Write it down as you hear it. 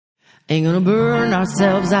Ain't gonna burn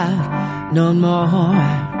ourselves out no more.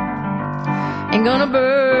 Ain't gonna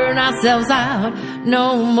burn ourselves out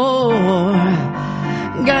no more.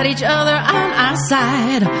 Got each other on our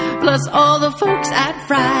side, plus all the folks at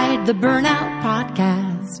Fried, the Burnout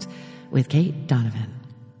Podcast with Kate Donovan.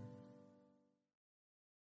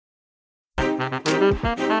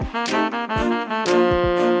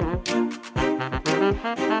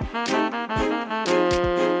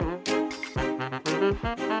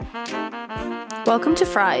 Welcome to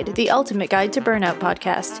Fried, the ultimate guide to burnout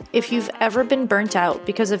podcast. If you've ever been burnt out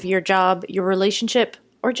because of your job, your relationship,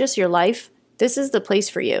 or just your life, this is the place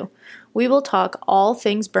for you. We will talk all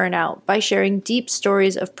things burnout by sharing deep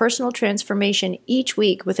stories of personal transformation each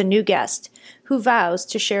week with a new guest who vows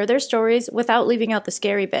to share their stories without leaving out the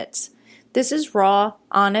scary bits. This is raw,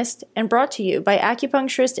 honest, and brought to you by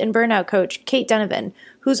acupuncturist and burnout coach Kate Donovan,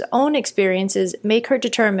 whose own experiences make her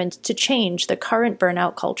determined to change the current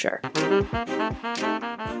burnout culture.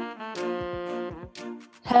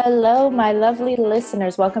 Hello, my lovely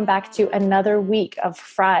listeners. Welcome back to another week of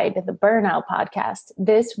Fried, the Burnout Podcast.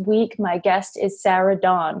 This week, my guest is Sarah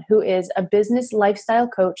Dawn, who is a business lifestyle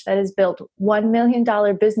coach that has built $1 million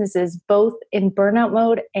businesses both in burnout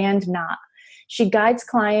mode and not. She guides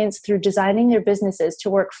clients through designing their businesses to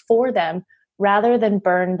work for them rather than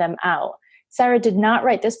burn them out. Sarah did not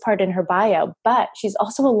write this part in her bio, but she's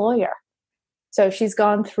also a lawyer. So she's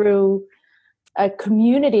gone through a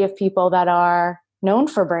community of people that are known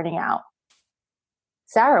for burning out.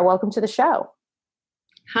 Sarah, welcome to the show.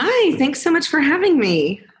 Hi, thanks so much for having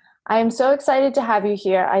me. I am so excited to have you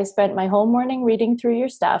here. I spent my whole morning reading through your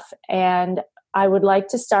stuff, and I would like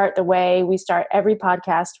to start the way we start every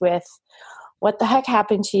podcast with, what the heck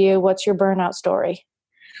happened to you? What's your burnout story?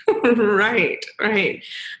 Right. We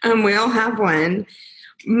all have one.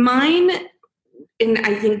 Mine, and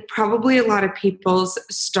I think probably a lot of people's,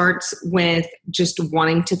 starts with just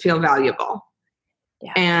wanting to feel valuable.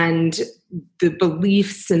 Yeah. And the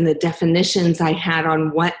beliefs and the definitions I had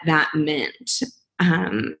on what that meant.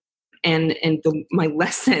 My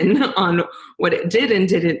lesson on what it did and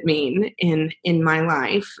didn't mean in my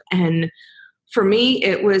life. And for me,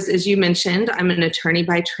 it was, as you mentioned, I'm an attorney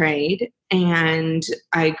by trade, and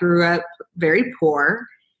I grew up very poor.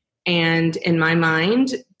 And in my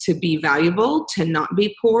mind, to be valuable, to not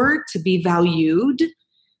be poor, to be valued,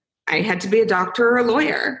 I had to be a doctor or a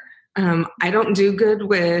lawyer. I don't do good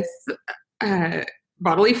with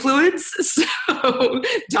bodily fluids, so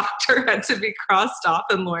doctor had to be crossed off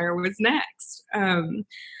and lawyer was next.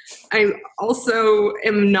 I also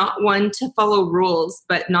am not one to follow rules,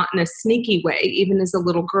 but not in a sneaky way. Even as a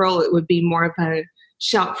little girl, it would be more of a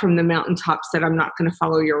shout from the mountaintops that I'm not going to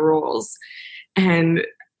follow your rules. And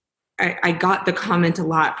I got the comment a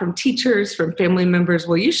lot from teachers, from family members,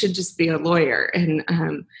 well, you should just be a lawyer. And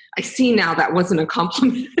I see now that wasn't a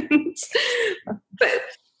compliment, but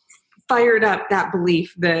fired up that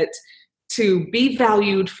belief that to be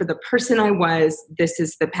valued for the person I was, this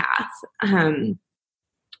is the path.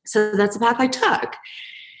 So that's the path I took.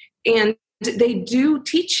 And they do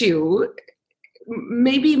teach you,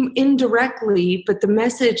 maybe indirectly, but the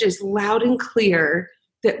message is loud and clear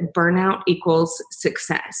that burnout equals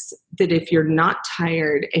success. That if you're not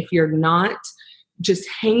tired, if you're not just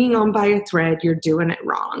hanging on by a thread, you're doing it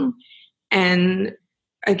wrong. And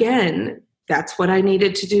again, that's what I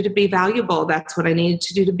needed to do to be valuable. That's what I needed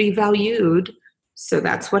to do to be valued. So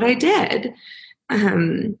that's what I did.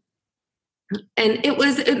 And it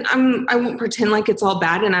was, I won't pretend like it's all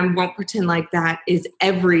bad, and I won't pretend like that is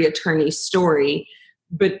every attorney's story,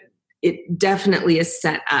 but it definitely is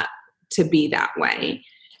set up to be that way.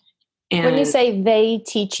 And when you say they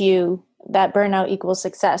teach you that burnout equals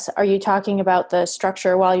success, are you talking about the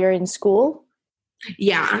structure while you're in school?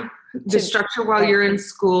 Yeah, the structure while you're in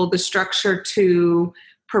school, the structure to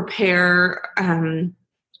prepare in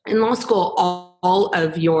law school, all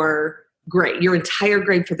of your grade, your entire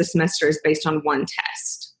grade for the semester is based on one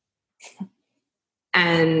test.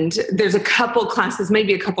 And there's a couple classes,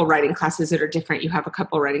 maybe a couple writing classes that are different. You have a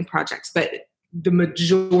couple writing projects, but the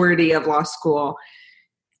majority of law school,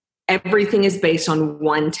 everything is based on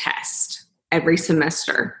one test every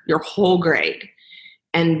semester, your whole grade.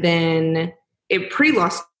 And then pre-law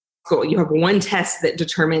school, you have one test that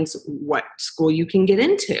determines what school you can get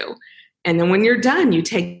into. And then when you're done, you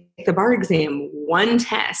take the bar exam. One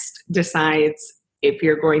test decides if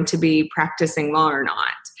you're going to be practicing law or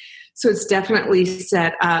not. So it's definitely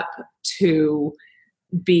set up to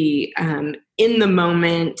be in the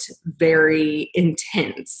moment, very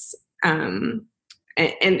intense, and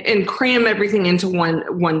cram everything into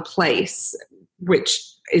one place, which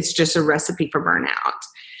is just a recipe for burnout.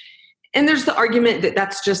 And there's the argument that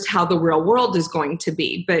that's just how the real world is going to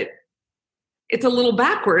be, but it's a little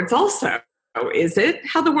backwards also. Is it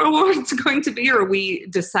how the real world is going to be, or are we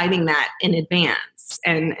deciding that in advance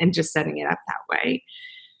and just setting it up that way?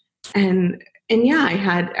 And yeah,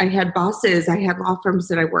 I had bosses, I had law firms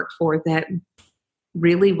that I worked for that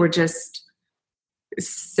really were just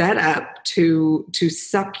set up to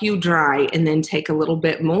suck you dry and then take a little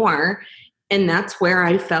bit more. And that's where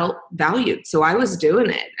I felt valued. So I was doing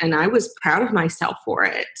it and I was proud of myself for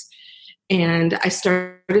it. And I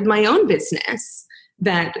started my own business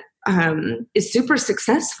that is super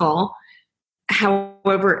successful.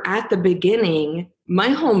 However, at the beginning, my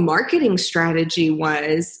whole marketing strategy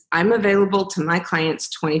was I'm available to my clients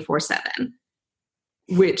 24/7,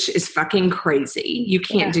 which is fucking crazy. You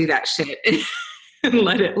can't do that shit and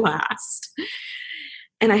let it last.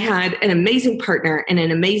 And I had an amazing partner and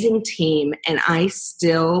an amazing team, and I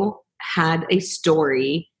still had a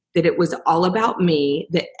story that it was all about me,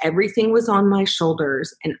 that everything was on my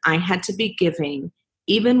shoulders, and I had to be giving.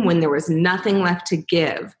 Even when there was nothing left to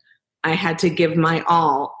give, I had to give my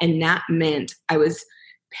all, and that meant I was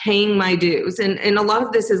paying my dues. And a lot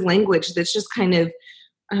of this is language that's just kind of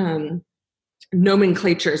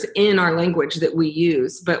nomenclatures in our language that we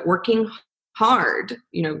use, but working hard,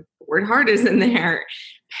 the word hard is in there,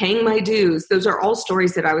 paying my dues. Those are all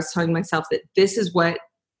stories that I was telling myself that this is what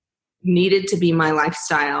needed to be my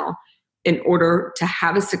lifestyle in order to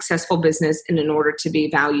have a successful business and in order to be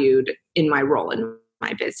valued in my role in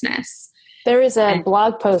my business. There is a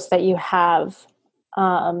blog post that you have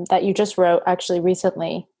that you just wrote actually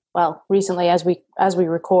recently. Well, recently as we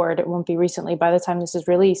record, it won't be recently by the time this is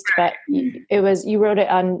released, but you wrote it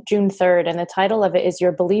on June 3rd, and the title of it is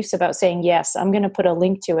Your Beliefs About Saying Yes. I'm going to put a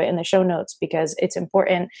link to it in the show notes because it's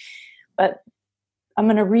important, but I'm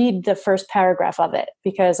going to read the first paragraph of it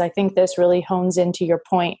because I think this really hones into your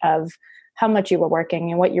point of how much you were working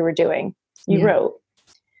and what you were doing. You wrote,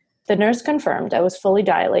 "The nurse confirmed I was fully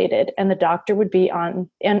dilated and the doctor would be on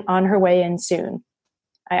her way in soon.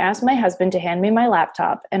 I asked my husband to hand me my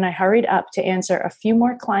laptop and I hurried up to answer a few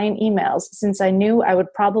more client emails since I knew I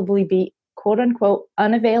would probably be quote unquote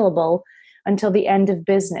unavailable until the end of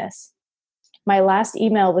business. My last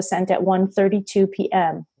email was sent at 1:32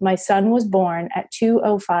 p.m. My son was born at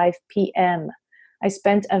 2:05 p.m. I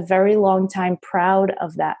spent a very long time proud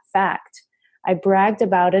of that fact. I bragged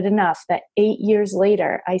about it enough that 8 years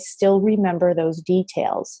later, I still remember those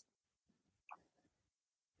details."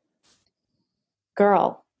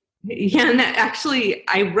 Girl. Yeah, and actually,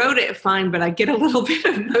 I wrote it fine, but I get a little bit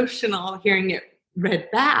emotional hearing it read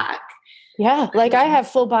back. Yeah, like I have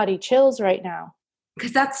full body chills right now.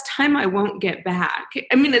 Because that's time I won't get back.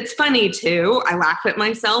 I mean, it's funny too. I laugh at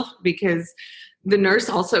myself because the nurse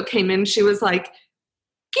also came in. She was like,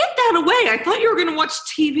 "Get that away. I thought you were going to watch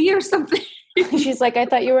TV or something." She's like, "I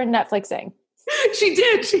thought you were Netflixing." She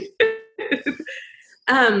did.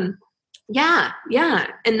 Yeah.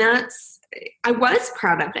 And I was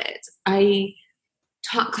proud of it. I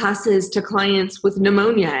taught classes to clients with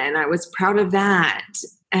pneumonia and I was proud of that.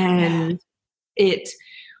 And it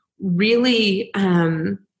really,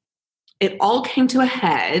 it all came to a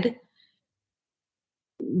head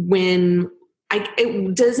when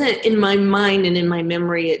it doesn't, in my mind and in my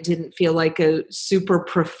memory, it didn't feel like a super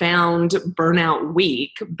profound burnout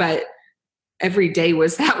week, but every day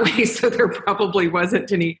was that way. So there probably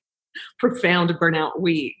wasn't any profound burnout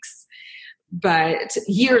weeks. But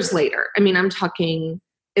years later, I mean, I'm talking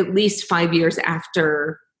at least 5 years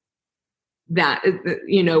after that,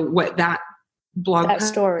 what that blog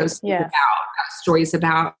story is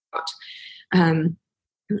about.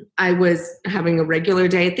 I was having a regular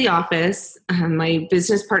day at the office. My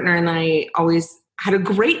business partner and I always had a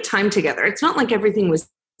great time together. It's not like everything was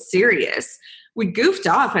serious. We goofed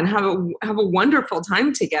off and have a wonderful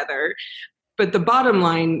time together. But the bottom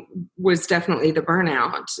line was definitely the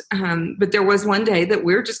burnout. But there was one day that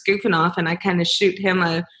we were just goofing off and I kind of shoot him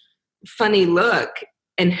a funny look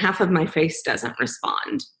and half of my face doesn't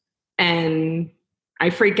respond. And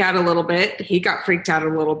I freak out a little bit. He got freaked out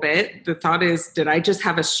a little bit. The thought is, did I just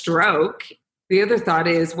have a stroke? The other thought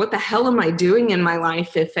is, what the hell am I doing in my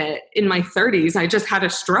life if in my 30s I just had a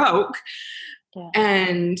stroke? Yeah.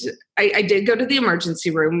 And I did go to the emergency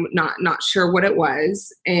room, not sure what it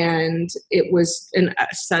was. And it was a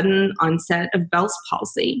sudden onset of Bell's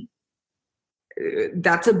palsy.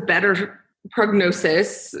 That's a better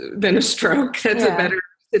prognosis than a stroke. That's a better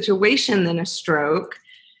situation than a stroke.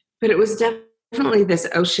 But it was definitely this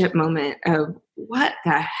oh shit moment of what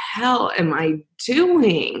the hell am I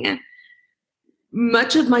doing?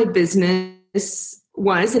 Much of my business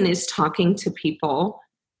was and is talking to people.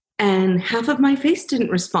 and half of my face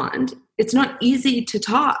didn't respond. It's not easy to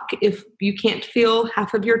talk if you can't feel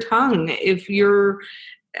half of your tongue, if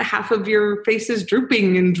half of your face is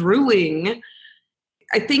drooping and drooling.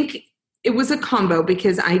 I think it was a combo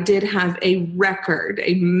because I did have a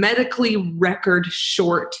medically record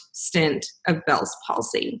short stint of Bell's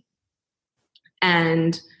palsy.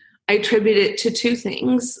 And I attribute it to two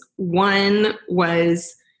things. One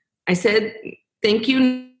was I said, thank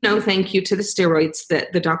you, no thank you to the steroids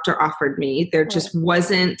that the doctor offered me. There just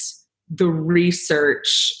wasn't the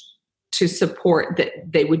research to support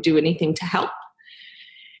that they would do anything to help.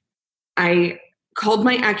 I called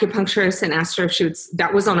my acupuncturist and asked her if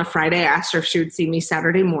that was on a Friday. I asked her if she would see me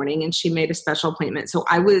Saturday morning, and she made a special appointment. So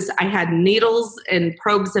I had needles and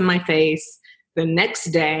probes in my face the next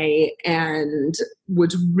day and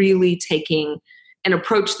was really taking an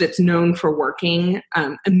approach that's known for working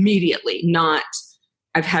immediately, not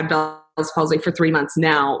I've had Bell's palsy for 3 months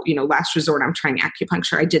now, last resort, I'm trying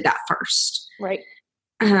acupuncture. I did that first. Right.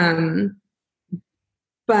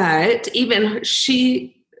 But even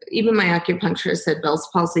my acupuncturist said Bell's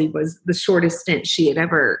palsy was the shortest stint she had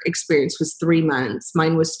ever experienced was 3 months.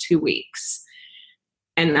 Mine was 2 weeks.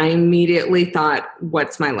 And I immediately thought,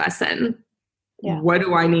 what's my lesson? Yeah. What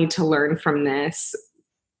do I need to learn from this?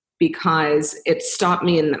 Because it stopped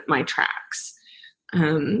me in my tracks.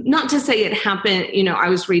 Not to say it happened, I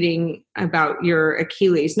was reading about your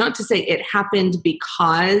Achilles, not to say it happened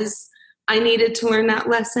because I needed to learn that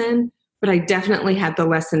lesson, but I definitely had the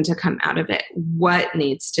lesson to come out of it. What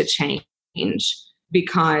needs to change?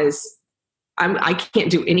 Because I can't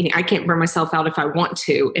do anything. I can't burn myself out if I want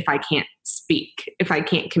to, if I can't speak, if I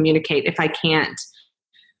can't communicate,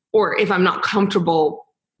 or if I'm not comfortable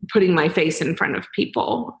putting my face in front of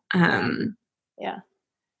people. Yeah.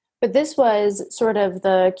 But this was sort of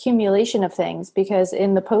the accumulation of things, because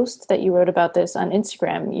in the post that you wrote about this on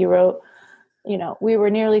Instagram, you wrote, we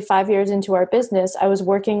were nearly 5 years into our business. I was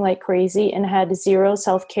working like crazy and had zero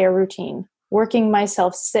self-care routine. Working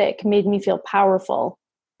myself sick made me feel powerful.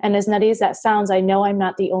 And as nutty as that sounds, I know I'm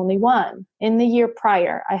not the only one. In the year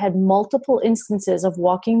prior, I had multiple instances of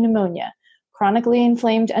walking pneumonia, chronically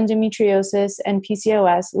inflamed endometriosis, and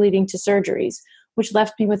PCOS leading to surgeries, which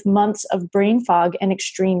left me with months of brain fog and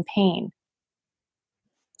extreme pain.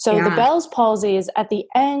 So the Bell's palsy is at the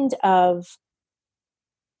end of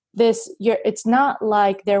this. It's not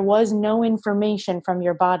like there was no information from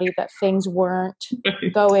your body that things weren't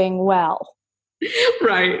going well.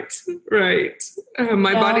 Right.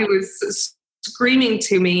 My body was screaming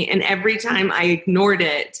to me, and every time I ignored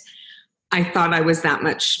it, I thought I was that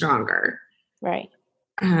much stronger. Right.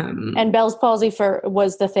 And Bell's palsy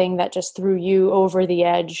was the thing that just threw you over the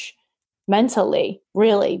edge mentally,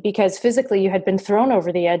 really, because physically you had been thrown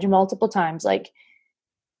over the edge multiple times, like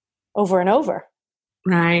over and over.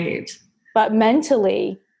 Right. But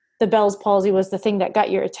mentally, the Bell's palsy was the thing that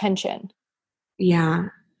got your attention. Yeah.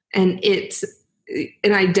 And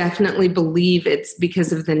I definitely believe it's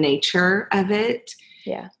because of the nature of it.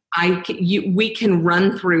 Yeah. We can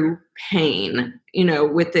run through pain,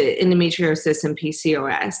 with the endometriosis and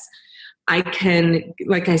PCOS. I can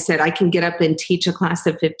get up and teach a class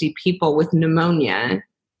of 50 people with pneumonia,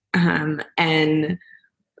 and,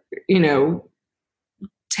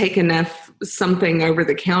 take enough something over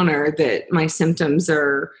the counter that my symptoms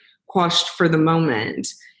are quashed for the moment.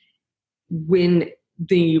 When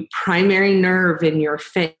the primary nerve in your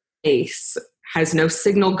face has no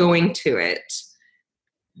signal going to it,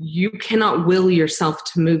 you cannot will yourself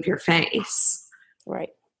to move your face.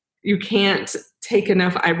 Right. You can't take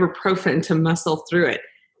enough ibuprofen to muscle through it.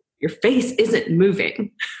 Your face isn't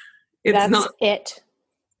moving. It's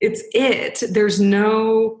it. There's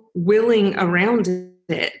no willing around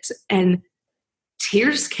it. And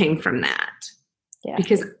tears came from that. Yeah.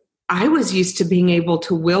 Because I was used to being able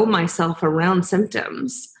to will myself around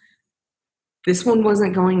symptoms. This one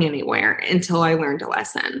wasn't going anywhere until I learned a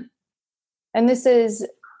lesson. And this is,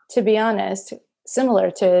 to be honest,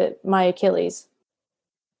 similar to my Achilles.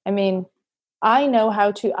 I mean, I'm an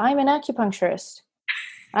acupuncturist.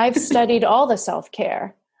 I've studied all the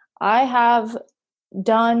self-care. I have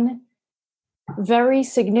done very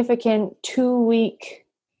significant 2-week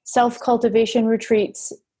self-cultivation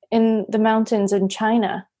retreats in the mountains in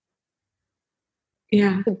China.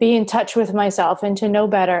 Yeah. To be in touch with myself and to know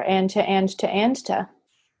better and to.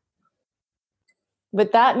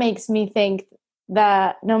 But that makes me think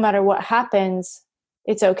that no matter what happens,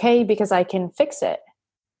 it's okay because I can fix it.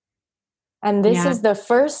 And this is the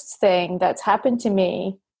first thing that's happened to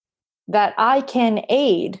me that I can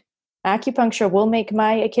aid. Acupuncture will make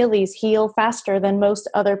my Achilles heal faster than most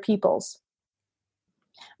other people's.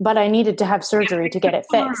 but I needed to have surgery to get it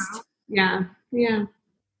fixed. Yeah. Yeah.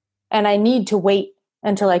 And I need to wait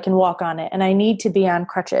until I can walk on it. And I need to be on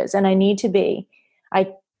crutches, and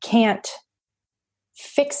I can't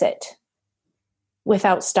fix it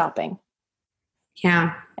without stopping.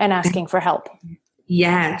 Yeah. And asking for help.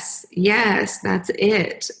 Yes. Yes. That's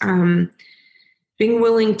it. Being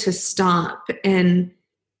willing to stop. And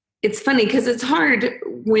it's funny because it's hard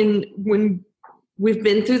when we've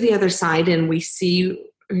been through the other side and we see,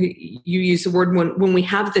 you use the word, when we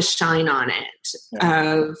have the shine on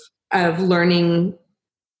it of learning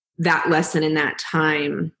that lesson in that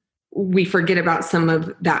time, we forget about some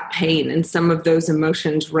of that pain and some of those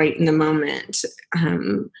emotions right in the moment.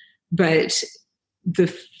 But the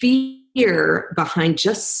fear behind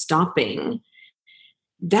just stopping,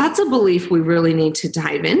 that's a belief we really need to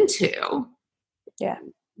dive into. Yeah.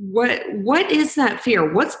 What is that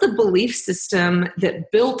fear? What's the belief system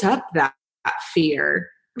that built up that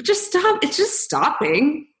fear? Just stop. It's just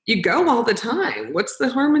stopping. You go all the time. What's the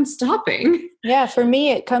harm in stopping? Yeah, for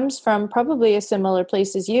me, it comes from probably a similar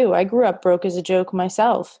place as you. I grew up broke as a joke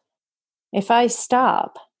myself. If I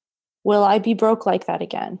stop, will I be broke like that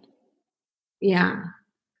again? Yeah.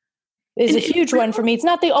 It's a huge one for me. It's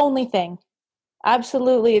not the only thing.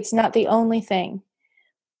 Absolutely, it's not the only thing.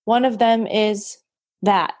 One of them is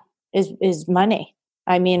money.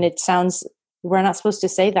 I mean, it sounds, we're not supposed to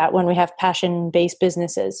say that when we have passion-based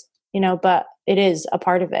businesses, but it is a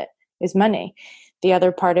part of it, is money. The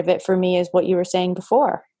other part of it for me is what you were saying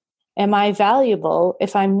before. Am I valuable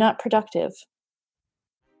if I'm not productive?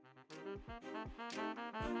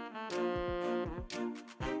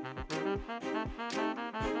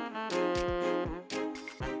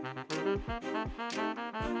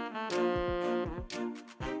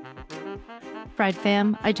 Fried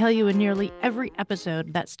fam, I tell you in nearly every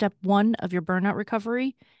episode that step one of your burnout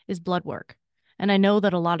recovery is blood work. And I know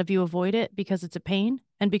that a lot of you avoid it because it's a pain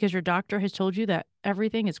and because your doctor has told you that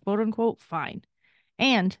everything is quote unquote fine.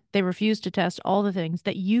 And they refuse to test all the things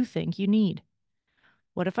that you think you need.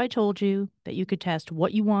 What if I told you that you could test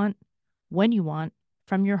what you want, when you want,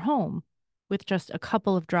 from your home with just a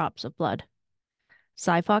couple of drops of blood?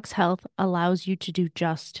 Cyfox Health allows you to do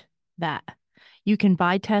just that. You can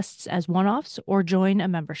buy tests as one-offs or join a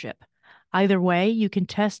membership. Either way, you can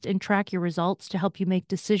test and track your results to help you make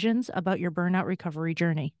decisions about your burnout recovery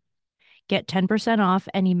journey. Get 10% off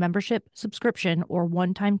any membership, subscription, or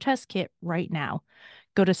one-time test kit right now.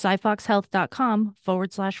 Go to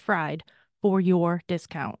cyfoxhealth.com/fried for your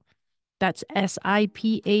discount. That's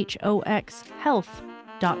SIPHOX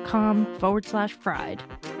health.com/fried.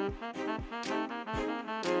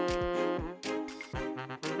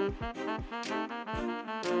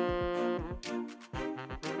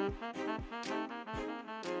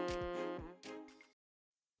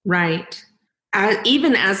 Right.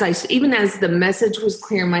 Even as the message was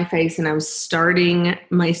clear in my face and I was starting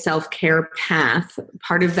my self-care path,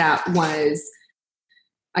 part of that was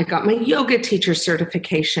I got my yoga teacher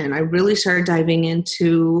certification. I really started diving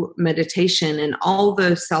into meditation and all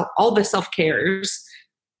the self-cares.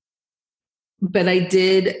 But I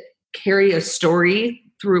did carry a story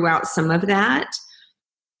throughout some of that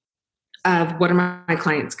of what are my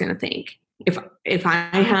clients going to think? If I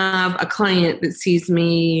have a client that sees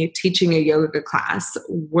me teaching a yoga class,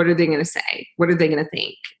 what are they going to say? What are they going to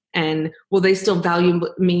think? And will they still value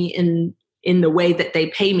me in the way that they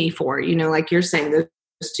pay me for? Like you're saying, those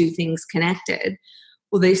two things connected.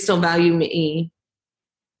 Will they still value me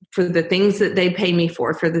for the things that they pay me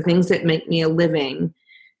for the things that make me a living,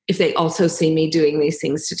 if they also see me doing these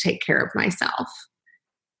things to take care of myself?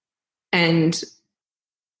 And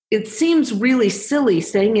it seems really silly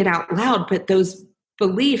saying it out loud, but those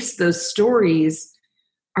beliefs, those stories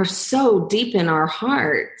are so deep in our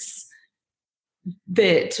hearts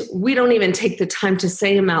that we don't even take the time to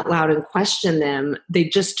say them out loud and question them. They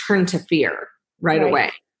just turn to fear right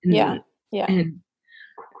away. Yeah.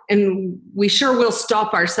 And we sure will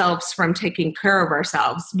stop ourselves from taking care of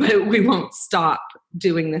ourselves, but we won't stop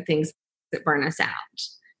doing the things that burn us out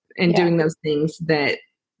and doing those things that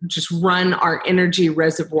just run our energy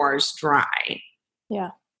reservoirs dry. Yeah.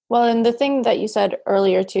 Well, and the thing that you said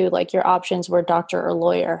earlier too, like your options were doctor or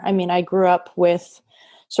lawyer. I mean, I grew up with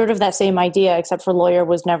sort of that same idea, except for lawyer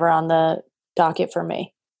was never on the docket for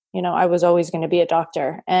me. I was always going to be a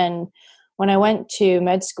doctor. And when I went to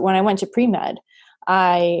pre-med,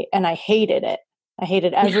 I hated it. I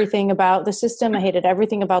hated everything about the system. I hated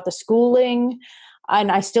everything about the schooling.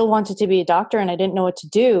 And I still wanted to be a doctor and I didn't know what to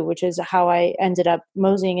do, which is how I ended up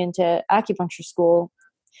moseying into acupuncture school.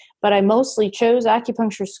 But I mostly chose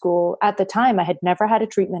acupuncture school. At the time, I had never had a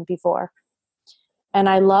treatment before. And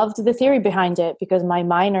I loved the theory behind it because my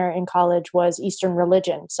minor in college was Eastern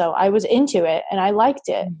religion. So I was into it and I liked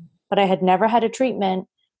it, but I had never had a treatment,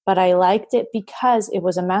 but I liked it because it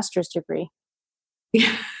was a master's degree.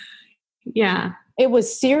 Yeah. It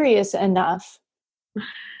was serious enough.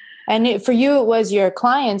 And for you, it was your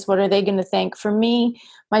clients. What are they going to think? For me,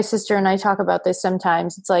 my sister and I talk about this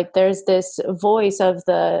sometimes. It's like there's this voice of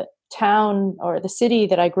the town or the city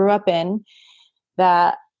that I grew up in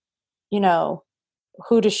that, you know,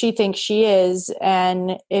 who does she think she is?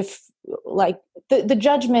 And if like the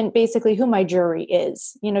judgment, basically who my jury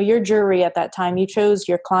is, you know, your jury at that time, you chose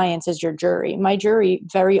your clients as your jury. My jury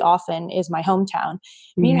very often is my hometown.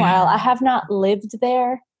 Meanwhile, I have not lived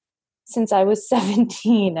there since I was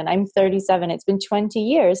 17 and I'm 37. It's been 20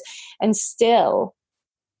 years. And still,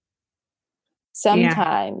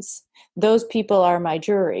 sometimes those people are my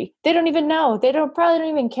jury. They don't even know. They probably don't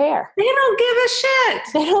even care. They don't give a shit.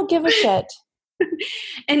 They don't give a shit.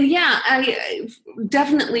 And yeah, I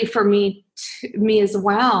definitely for me as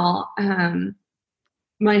well,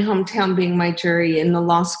 my hometown being my jury and the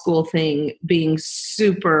law school thing being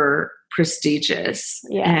super prestigious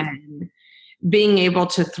and being able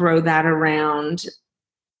to throw that around,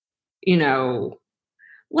 you know,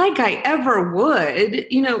 like I ever would,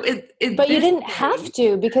 you know, but you didn't have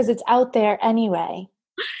to because it's out there anyway.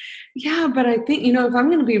 Yeah, but I think, you know, if I'm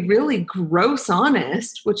going to be really gross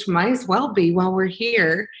honest, which might as well be while we're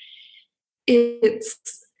here,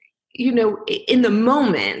 it's, you know, in the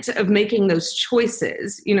moment of making those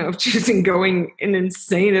choices, you know, of choosing going an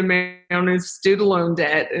insane amount of student loan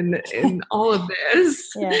debt and all of this,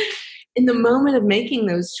 in the moment of making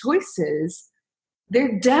those choices,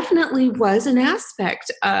 there definitely was an aspect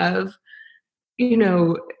of, you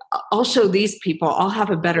know, I'll show these people, I'll have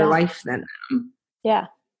a better life than them. Yeah.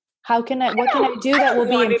 What can I do that will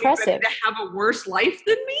be impressive? To have a worse life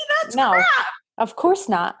than me? That's no, crap. Of course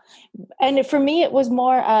not. And for me, it was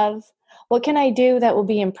more of, what can I do that will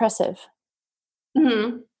be impressive?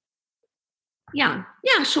 Mm-hmm. Yeah.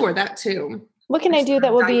 Yeah, sure. That too. What can I do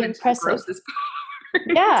that will be impressive?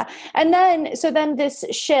 Yeah. And then this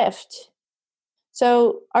shift.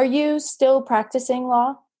 So are you still practicing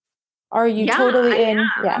law? Are you totally in?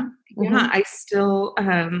 Yeah. Yeah. I still,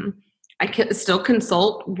 I can still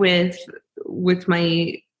consult with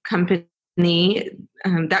my company.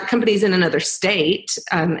 That company's in another state.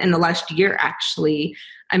 In the last year, actually,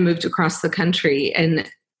 I moved across the country and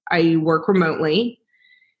I work remotely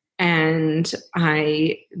and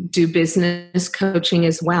I do business coaching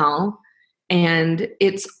as well. And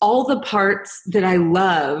it's all the parts that I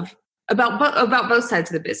love about both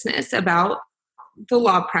sides of the business, about the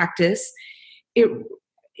law practice.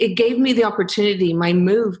 It gave me the opportunity, my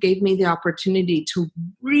move gave me the opportunity to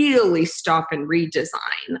really stop and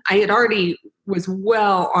redesign. I had already was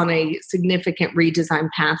well on a significant redesign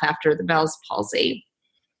path after the Bell's palsy.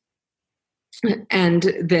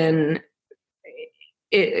 And then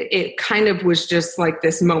it kind of was just like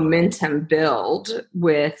this momentum build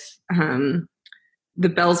with the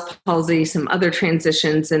Bell's palsy, some other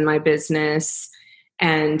transitions in my business,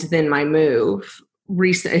 and then my move.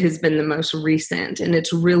 Recent has been the most recent, and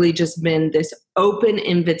it's really just been this open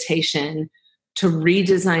invitation to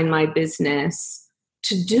redesign my business,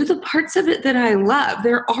 to do the parts of it that I love.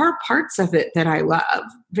 There are parts of it that I love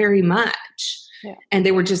very much, and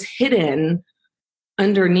they were just hidden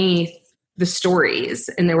underneath the stories,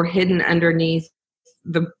 and they were hidden underneath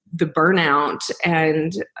the burnout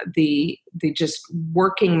and the just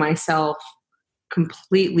working myself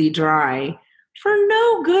completely dry for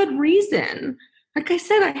no good reason. Like I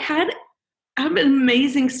said, I have an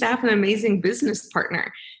amazing staff and an amazing business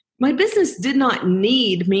partner. My business did not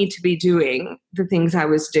need me to be doing the things I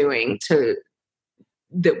was doing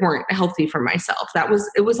that weren't healthy for myself.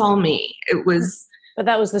 It was all me. But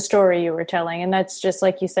that was the story you were telling. And that's just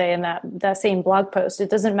like you say in that same blog post. It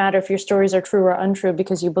doesn't matter if your stories are true or untrue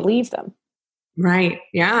because you believe them. Right.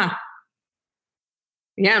 Yeah.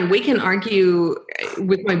 Yeah, and we can argue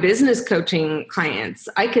with my business coaching clients.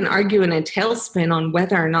 I can argue in a tailspin on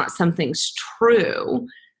whether or not something's true.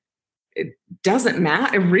 It doesn't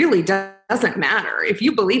matter. It really doesn't matter. If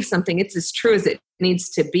you believe something, it's as true as it needs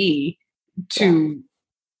to be to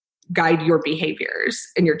guide your behaviors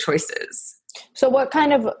and your choices. So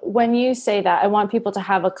when you say that, I want people to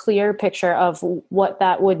have a clear picture of what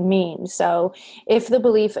that would mean. So if the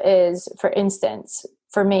belief is, for instance,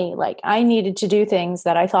 for me, like I needed to do things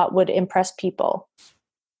that I thought would impress people,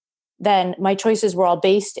 then my choices were all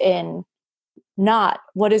based in not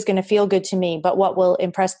what is going to feel good to me, but what will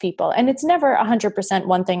impress people. And it's never 100%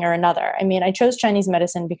 one thing or another. I mean, I chose Chinese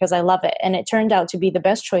medicine because I love it, and it turned out to be the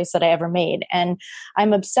best choice that I ever made. And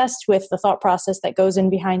I'm obsessed with the thought process that goes in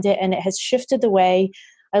behind it, and it has shifted the way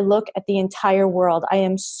I look at the entire world. I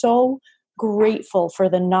am so grateful for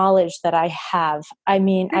the knowledge that I have. I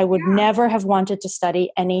mean, I would never have wanted to study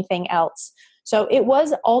anything else. So it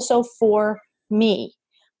was also for me.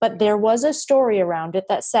 But there was a story around it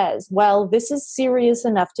that says, well, this is serious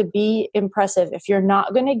enough to be impressive. If you're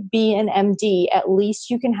not going to be an MD, at least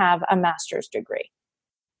you can have a master's degree.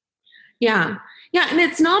 Yeah. Yeah. And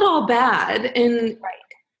it's not all bad. And,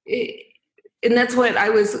 and that's what I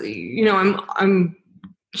was, I'm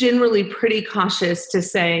generally pretty cautious to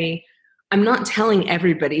say, I'm not telling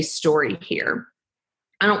everybody's story here.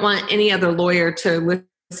 I don't want any other lawyer to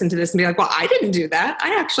listen to this and be like, well, I didn't do that.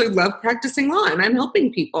 I actually love practicing law and I'm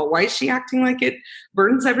helping people. Why is she acting like it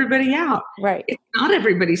burns everybody out? Right. It's not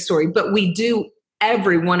everybody's story, but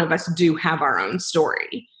every one of us do have our own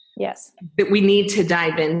story. Yes. That we need to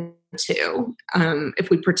dive into. If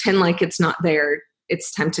we pretend like it's not there,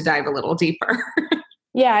 it's time to dive a little deeper.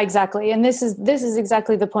 Yeah, exactly. And this is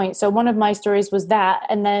exactly the point. So one of my stories was that,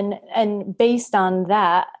 and based on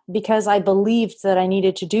that, because I believed that I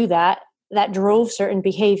needed to do that drove certain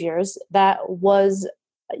behaviors that was,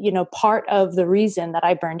 part of the reason that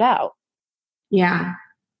I burned out. Yeah.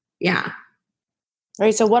 Yeah.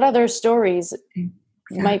 Right. So what other stories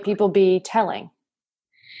might people be telling?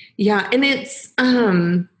 Yeah. And it's,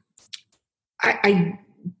 I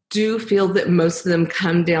do feel that most of them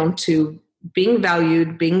come down to being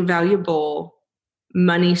valued, being valuable,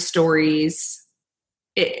 money stories,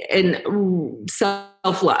 and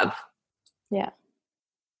self-love. Yeah.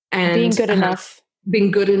 And being good enough.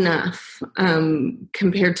 Being good enough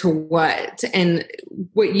compared to what? And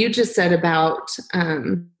what you just said about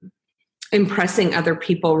impressing other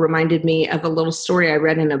people reminded me of a little story I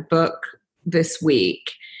read in a book this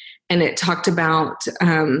week. And it talked about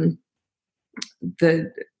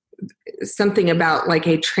something about like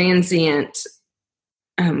a transient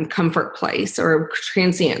comfort place or a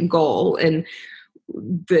transient goal. And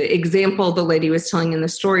the example the lady was telling in the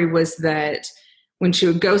story was that when she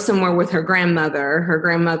would go somewhere with her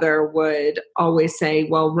grandmother would always say,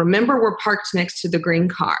 well, remember we're parked next to the green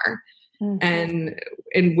car. Mm-hmm.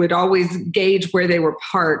 And would always gauge where they were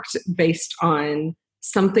parked based on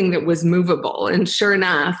something that was movable. And sure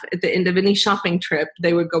enough, at the end of any shopping trip,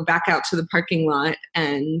 they would go back out to the parking lot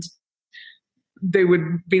and they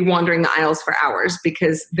would be wandering the aisles for hours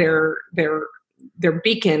because their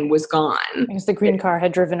beacon was gone. Because the green car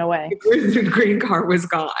had driven away. The green car was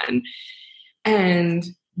gone. And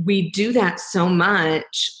we do that so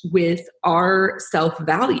much with our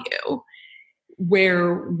self-value,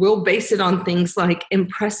 where we'll base it on things like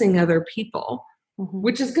impressing other people, mm-hmm.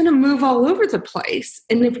 which is going to move all over the place.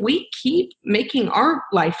 And if we keep making our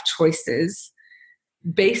life choices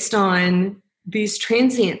based on these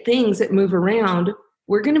transient things that move around,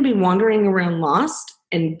 we're going to be wandering around lost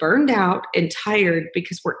and burned out and tired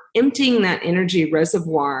because we're emptying that energy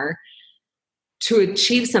reservoir to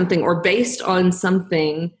achieve something or based on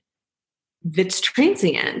something that's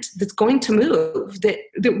transient, that's going to move, that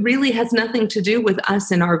really has nothing to do with us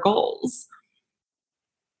and our goals.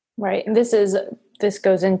 Right. And this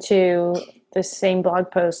goes into the same blog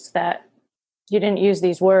post that you didn't use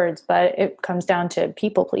these words, but it comes down to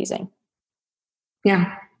people pleasing.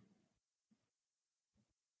 Yeah.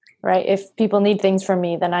 Right. If people need things from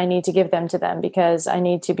me, then I need to give them to them because I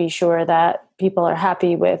need to be sure that people are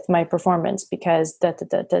happy with my performance because and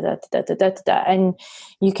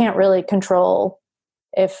you can't really control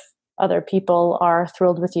if other people are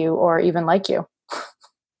thrilled with you or even like you.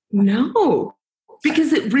 No,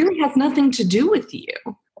 because it really has nothing to do with you.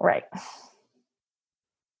 Right.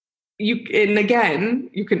 And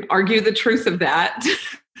again, you can argue the truth of that,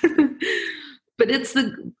 but it's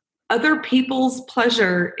other people's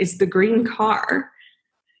pleasure is the green car.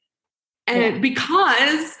 And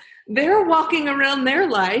because they're walking around their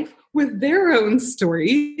life with their own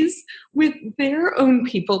stories, with their own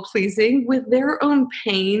people pleasing, with their own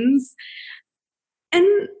pains.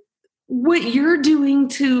 And what you're doing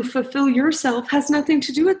to fulfill yourself has nothing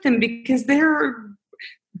to do with them because they're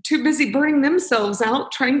too busy burning themselves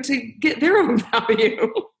out trying to get their own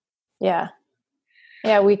value. Yeah.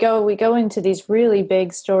 Yeah, we go into these really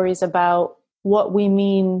big stories about what we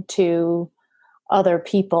mean to other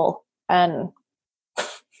people. And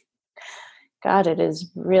God, it is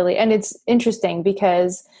really, and it's interesting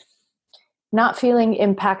because not feeling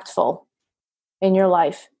impactful in your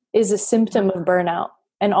life is a symptom of burnout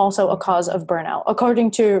and also a cause of burnout, according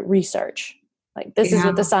to research. Like, this is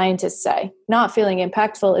what the scientists say. Not feeling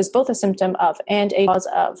impactful is both a symptom of and a cause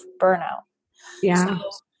of burnout. Yeah. So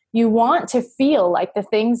you want to feel like the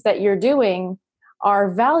things that you're doing are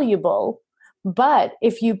valuable, but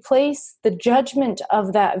if you place the judgment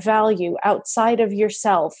of that value outside of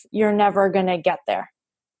yourself, you're never going to get there.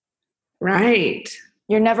 Right.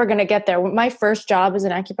 You're never going to get there. My first job as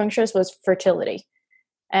an acupuncturist was fertility.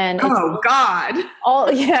 And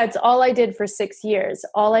it's all I did for 6 years.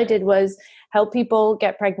 All I did was help people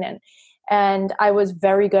get pregnant. And I was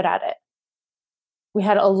very good at it. We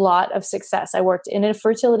had a lot of success. I worked in a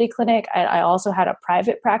fertility clinic. I also had a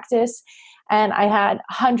private practice. And I had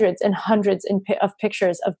hundreds and hundreds of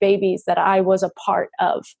pictures of babies that I was a part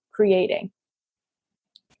of creating.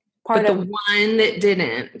 But the one that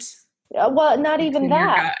didn't. Well, not even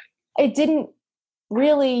that. It didn't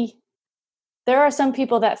really. There are some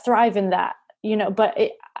people that thrive in that, but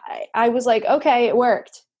I was like, okay, it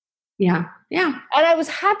worked. Yeah. Yeah. And I was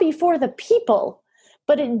happy for the people,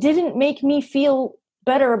 but it didn't make me feel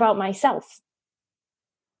better about myself.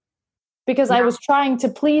 Because I was trying to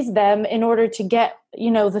please them in order to get,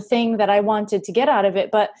 the thing that I wanted to get out of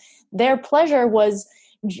it. But their pleasure was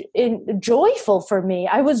joyful for me.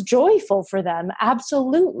 I was joyful for them.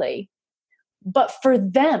 Absolutely. But for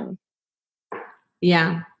them.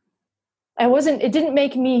 Yeah. It didn't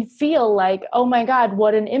make me feel like, oh my God,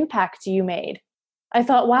 what an impact you made. I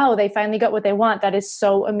thought, wow, they finally got what they want. That is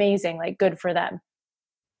so amazing. Like, good for them.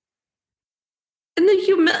 And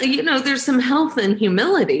there's some health in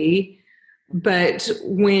humility. But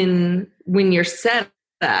when your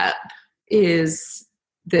setup is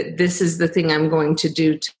that this is the thing I'm going to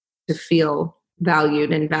do to feel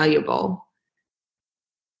valued and valuable,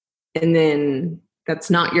 and then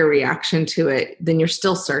that's not your reaction to it, then you're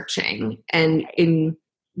still searching. And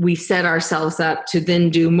we set ourselves up to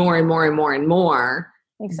then do more and more and more and more.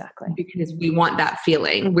 Exactly. Because we want that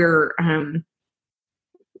feeling.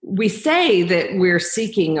 We say that we're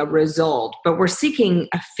seeking a result, but we're seeking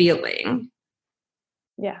a feeling.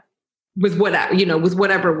 Yeah. With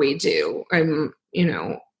whatever we do.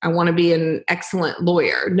 I want to be an excellent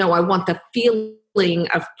lawyer. No, I want the feeling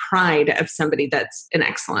of pride of somebody that's an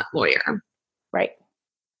excellent lawyer. Right.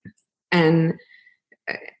 And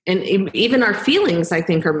even our feelings, I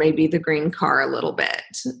think, are maybe the green car a little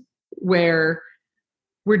bit, where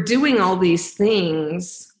we're doing all these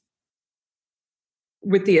things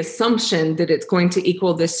with the assumption that it's going to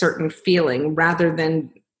equal this certain feeling rather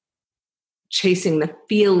than chasing the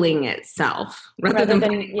feeling itself. Rather than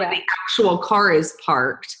where the actual car is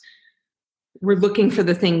parked, we're looking for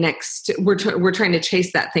the thing next. We're trying to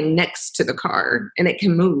chase that thing next to the car, and it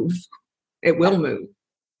can move. It will move.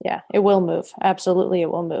 Yeah, it will move. Absolutely, it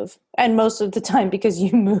will move. And most of the time because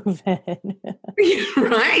you move it.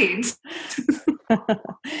 Right.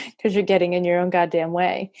 Because you're getting in your own goddamn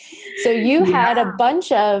way. So you had a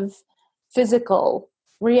bunch of physical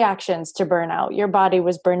reactions to burnout. Your body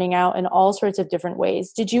was burning out in all sorts of different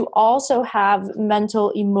ways. Did you also have mental,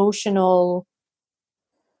 emotional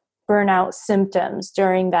burnout symptoms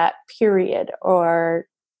during that period, or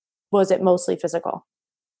was it mostly physical?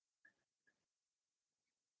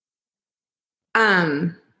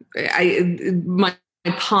 My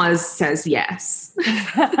pause says yes.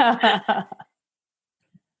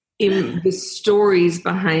 In the stories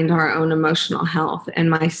behind our own emotional health, and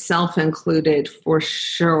myself included for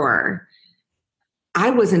sure, I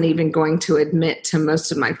wasn't even going to admit to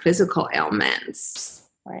most of my physical ailments.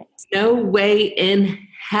 Right. No way in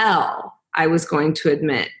hell I was going to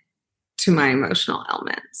admit to my emotional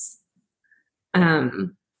ailments.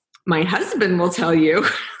 My husband will tell you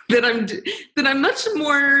that I'm much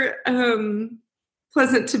more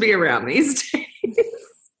pleasant to be around these days.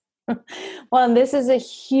 Well, and this is a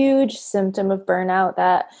huge symptom of burnout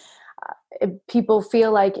that people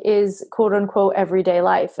feel like is quote unquote everyday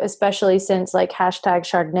life, especially since like hashtag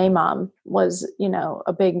Chardonnay mom was,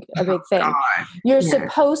 a big thing. God. You're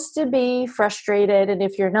supposed to be frustrated. And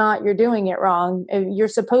if you're not, you're doing it wrong. You're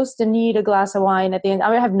supposed to need a glass of wine at the end.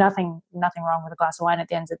 I have nothing wrong with a glass of wine at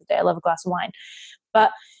the end of the day. I love a glass of wine,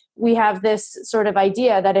 but we have this sort of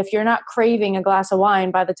idea that if you're not craving a glass of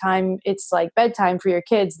wine by the time it's like bedtime for your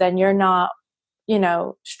kids, then you're not,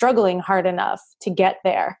 struggling hard enough to get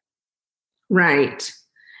there. Right.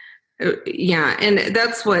 Yeah. And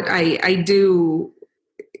that's what I do.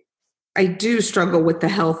 I do struggle with the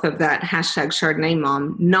health of that hashtag Chardonnay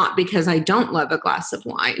mom, not because I don't love a glass of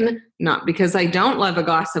wine, not because I don't love a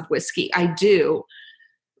glass of whiskey. I do.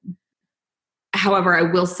 However, I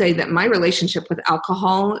will say that my relationship with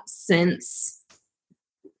alcohol since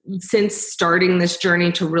since starting this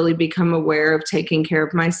journey to really become aware of taking care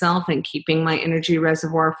of myself and keeping my energy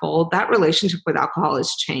reservoir full, that relationship with alcohol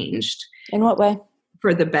has changed. In what way?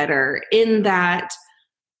 For the better, in that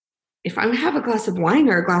if I have a glass of wine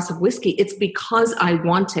or a glass of whiskey, it's because I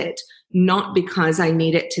want it, not because I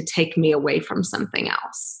need it to take me away from something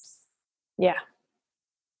else. Yeah.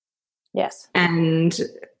 Yes. And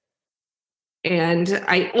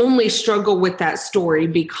I only struggle with that story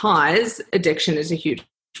because addiction is a huge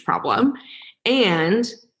problem,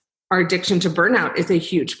 and our addiction to burnout is a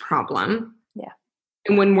huge problem. Yeah.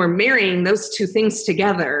 And when we're marrying those two things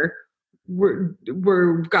together,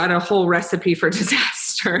 we're got a whole recipe for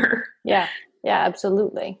disaster. Yeah. Yeah,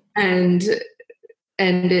 absolutely. And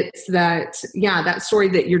it's that story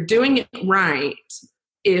that you're doing it right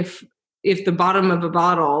if the bottom of a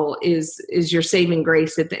bottle is your saving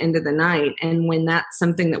grace at the end of the night. And when that's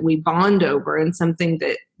something that we bond over and something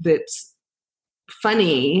that's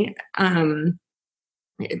funny,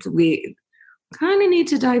 we kind of need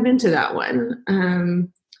to dive into that one.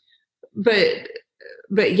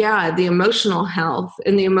 But yeah, the emotional health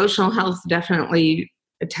definitely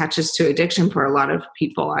attaches to addiction for a lot of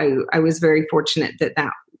people. I was very fortunate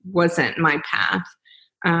that wasn't my path,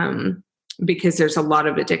 because there's a lot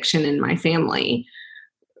of addiction in my family.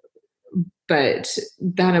 But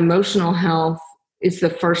that emotional health is the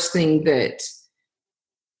first thing that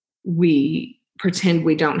we pretend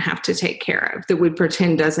we don't have to take care of, that we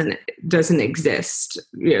pretend doesn't exist,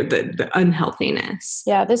 the unhealthiness.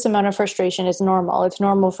 Yeah, this amount of frustration is normal. It's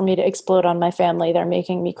normal for me to explode on my family. They're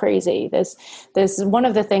making me crazy. This is one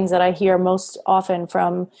of the things that I hear most often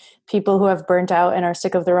from people who have burnt out and are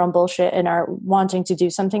sick of their own bullshit and are wanting to do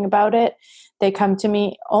something about it. They come to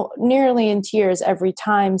me nearly in tears every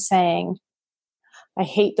time saying, I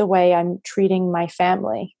hate the way I'm treating my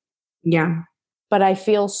family. Yeah. But I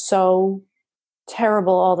feel so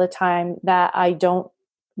terrible all the time that I don't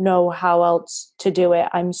know how else to do it.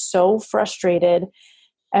 I'm so frustrated.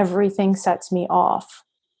 Everything sets me off.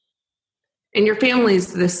 And your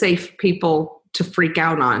family's the safe people to freak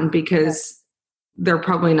out on, because they're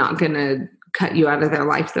probably not going to cut you out of their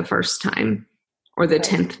life the first time or the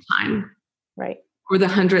 10th time. Right. Or the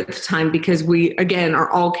 100th time, because we, again, are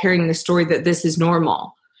all carrying the story that this is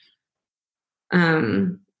normal.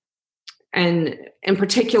 And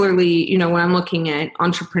particularly, when I'm looking at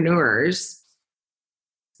entrepreneurs,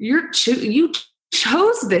 you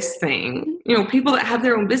chose this thing. People that have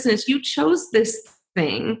their own business, you chose this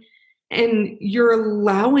thing, and you're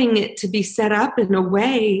allowing it to be set up in a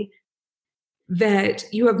way that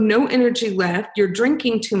you have no energy left. You're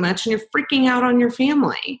drinking too much, and you're freaking out on your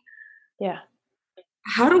family. Yeah.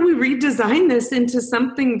 How do we redesign this into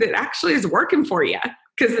something that actually is working for you?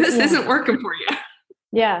 Because this isn't working for you.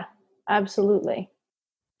 Yeah, absolutely.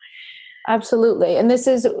 Absolutely. And this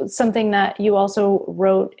is something that you also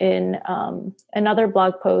wrote in another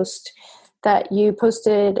blog post that you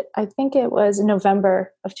posted, I think it was in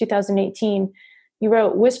November of 2018. You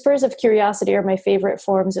wrote, "Whispers of curiosity are my favorite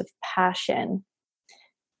forms of passion."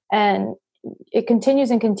 And it continues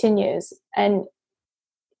and continues. And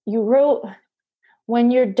you wrote,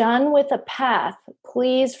 "When you're done with a path,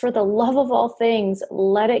 please, for the love of all things,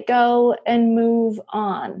 let it go and move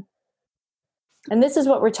on." And this is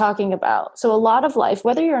what we're talking about. So a lot of life,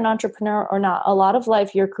 whether you're an entrepreneur or not, a lot of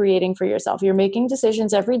life you're creating for yourself. You're making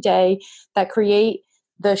decisions every day that create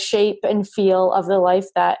the shape and feel of the life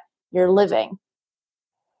that you're living.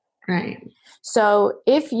 Right. So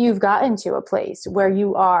if you've gotten to a place where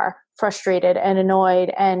you are frustrated and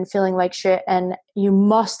annoyed and feeling like shit and you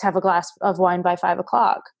must have a glass of wine by 5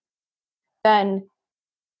 o'clock, then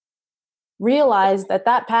realize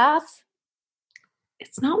that path,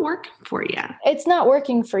 it's not working for you. It's not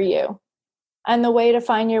working for you. And the way to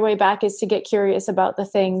find your way back is to get curious about the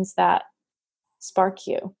things that spark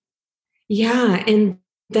you. Yeah. And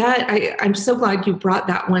that I'm so glad you brought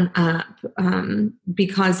that one up,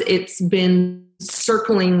 because it's been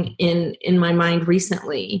circling in my mind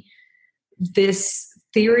recently. This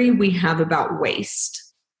theory we have about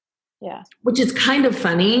waste. Yeah. Which is kind of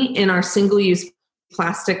funny in our single-use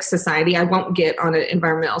plastic society. I won't get on an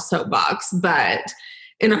environmental soapbox, but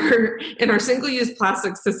in our single-use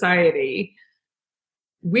plastic society,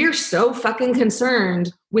 we're so fucking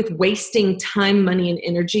concerned with wasting time, money, and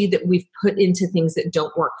energy that we've put into things that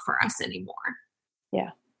don't work for us anymore.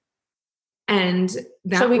 Yeah. And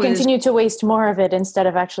so we continue to waste more of it instead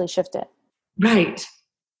of actually shift it. Right.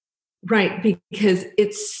 Right. Because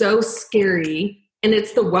it's so scary. And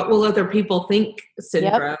it's the what will other people think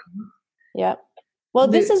syndrome. Yep. Well,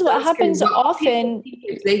 this is what happens often.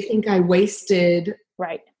 They think I wasted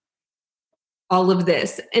right all of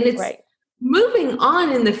this. And it's moving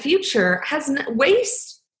on in the future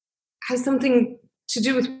waste has something to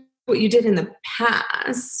do with what you did in the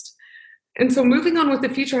past. And so moving on with the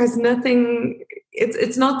future has nothing,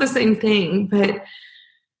 it's not the same thing, but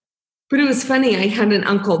it was funny. I had an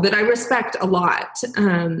uncle that I respect a lot.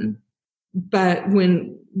 But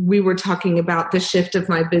when we were talking about the shift of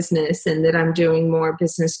my business and that I'm doing more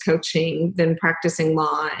business coaching than practicing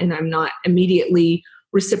law, and I'm not immediately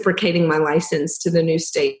reciprocating my license to the new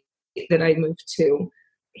state that I moved to,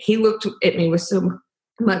 he looked at me with so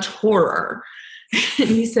much horror. And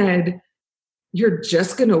he said, "You're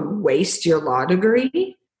just going to waste your law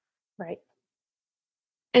degree?" Right.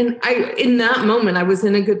 And in that moment, I was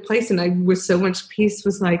in a good place, and I, with so much peace,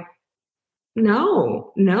 was like,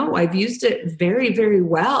 no, I've used it very, very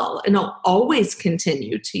well, and I'll always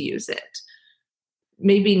continue to use it.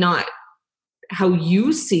 Maybe not how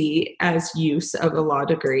you see as use of a law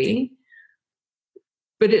degree,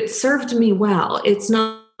 but it served me well. It's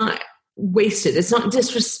not wasted. It's not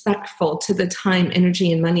disrespectful to the time,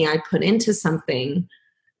 energy, and money I put into something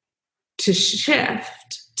to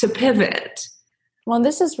shift, to pivot. Well,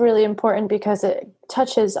 this is really important because it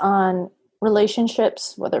touches on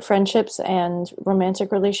relationships, whether friendships and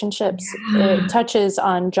romantic relationships. Yeah. It touches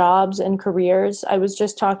on jobs and careers. I was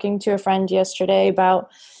just talking to a friend yesterday about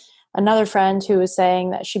another friend who was saying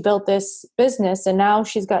that she built this business and now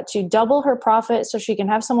she's got to double her profit so she can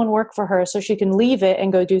have someone work for her so she can leave it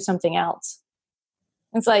and go do something else.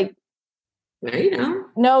 It's like,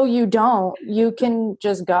 no, you don't. You can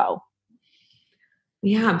just go.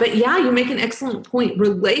 Yeah, but yeah, you make an excellent point.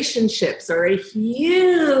 Relationships are a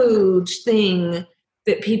huge thing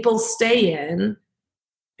that people stay in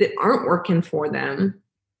that aren't working for them,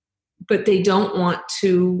 but they don't want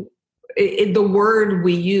to. The word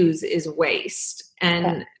we use is waste.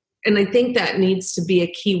 And I think that needs to be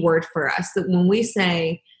a key word for us, that when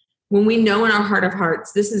we know in our heart of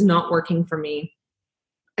hearts, this is not working for me,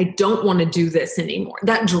 I don't want to do this anymore.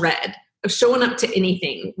 That dread of showing up to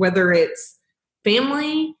anything, whether it's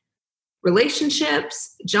family,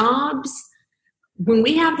 relationships, jobs, when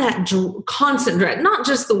we have that constant dread, not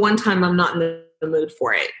just the one time I'm not in the mood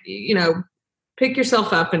for it, pick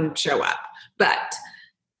yourself up and show up. But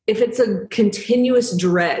if it's a continuous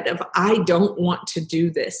dread of, I don't want to do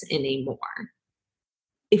this anymore,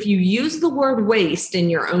 if you use the word waste in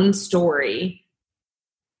your own story,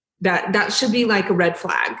 that should be like a red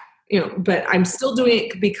flag. But I'm still doing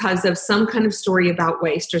it because of some kind of story about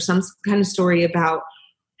waste or some kind of story about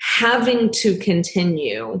having to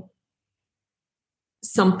continue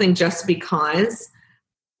something just because.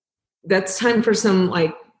 That's time for some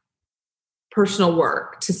personal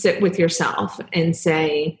work, to sit with yourself and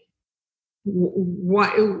say,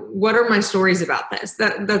 what are my stories about this?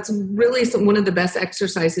 That's really one of the best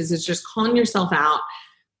exercises, is just calling yourself out.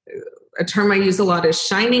 A term I use a lot is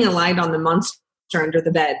shining a light on the monster under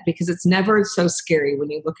the bed, because it's never so scary when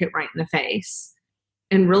you look it right in the face,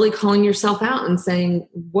 and really calling yourself out and saying,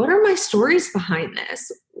 what are my stories behind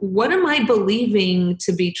this? What am I believing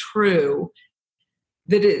to be true,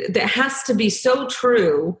 that has to be so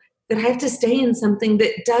true that I have to stay in something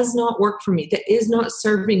that does not work for me, that is not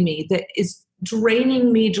serving me, that is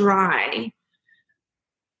draining me dry?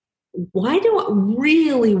 Why do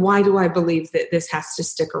I believe that this has to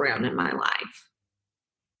stick around in my life?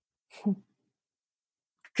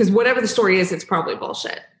 Because whatever the story is, it's probably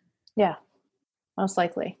bullshit. Yeah, most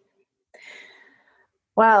likely.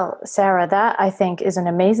 Well, Sarah, that I think is an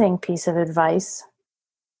amazing piece of advice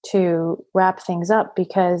to wrap things up,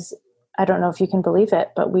 because I don't know if you can believe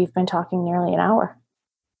it, but we've been talking nearly an hour.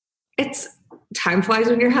 Time flies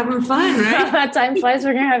when you're having fun, right? Time flies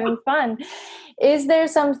when you're having fun. Is there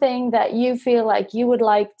something that you feel like you would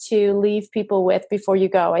like to leave people with before you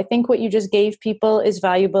go? I think what you just gave people is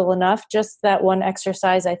valuable enough. Just that one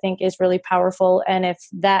exercise, I think, is really powerful. And if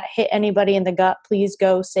that hit anybody in the gut, please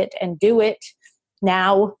go sit and do it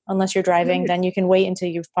now. Unless you're driving, then you can wait until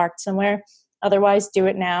you've parked somewhere. Otherwise, do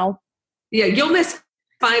it now. Yeah, you'll miss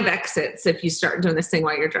 5 exits if you start doing this thing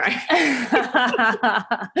while you're driving.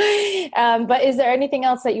 But is there anything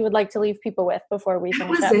else that you would like to leave people with before we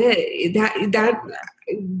finish up? That was it. That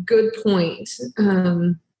good point.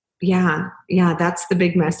 Yeah, that's the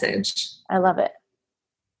big message. I love it.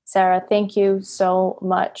 Sarah, thank you so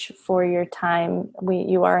much for your time.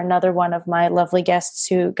 You are another one of my lovely guests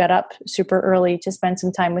who got up super early to spend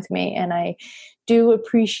some time with me, and I do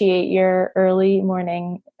appreciate your early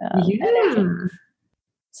morning energy.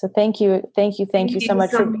 So thank you so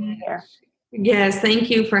much for being here. Yes, thank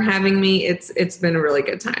you for having me. It's been a really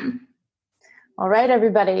good time. All right,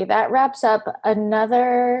 everybody. That wraps up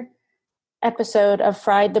another episode of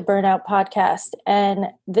Fried the Burnout podcast. And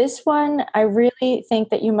this one, I really think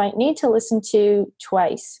that you might need to listen to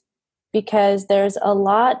twice, because there's a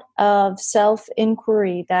lot of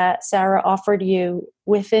self-inquiry that Sarah offered you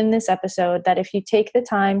within this episode that if you take the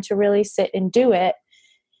time to really sit and do it,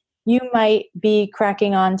 you might be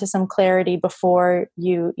cracking on to some clarity before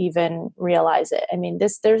you even realize it. I mean,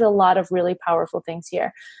 there's a lot of really powerful things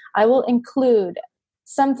here. I will include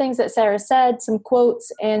some things that Sarah said, some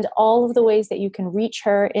quotes, and all of the ways that you can reach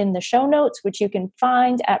her in the show notes, which you can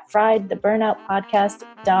find at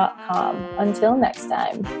friedtheburnoutpodcast.com. Until next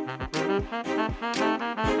time.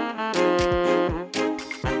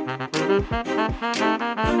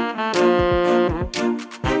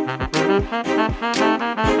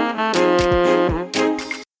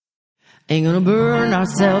 Ain't gonna burn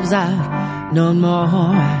ourselves out no more.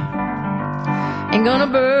 Ain't gonna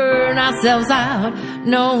burn ourselves out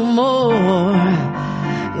no more.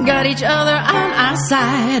 Got each other on our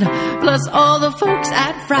side, plus all the folks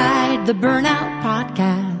at Fried the Burnout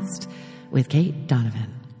Podcast with Kate Donovan.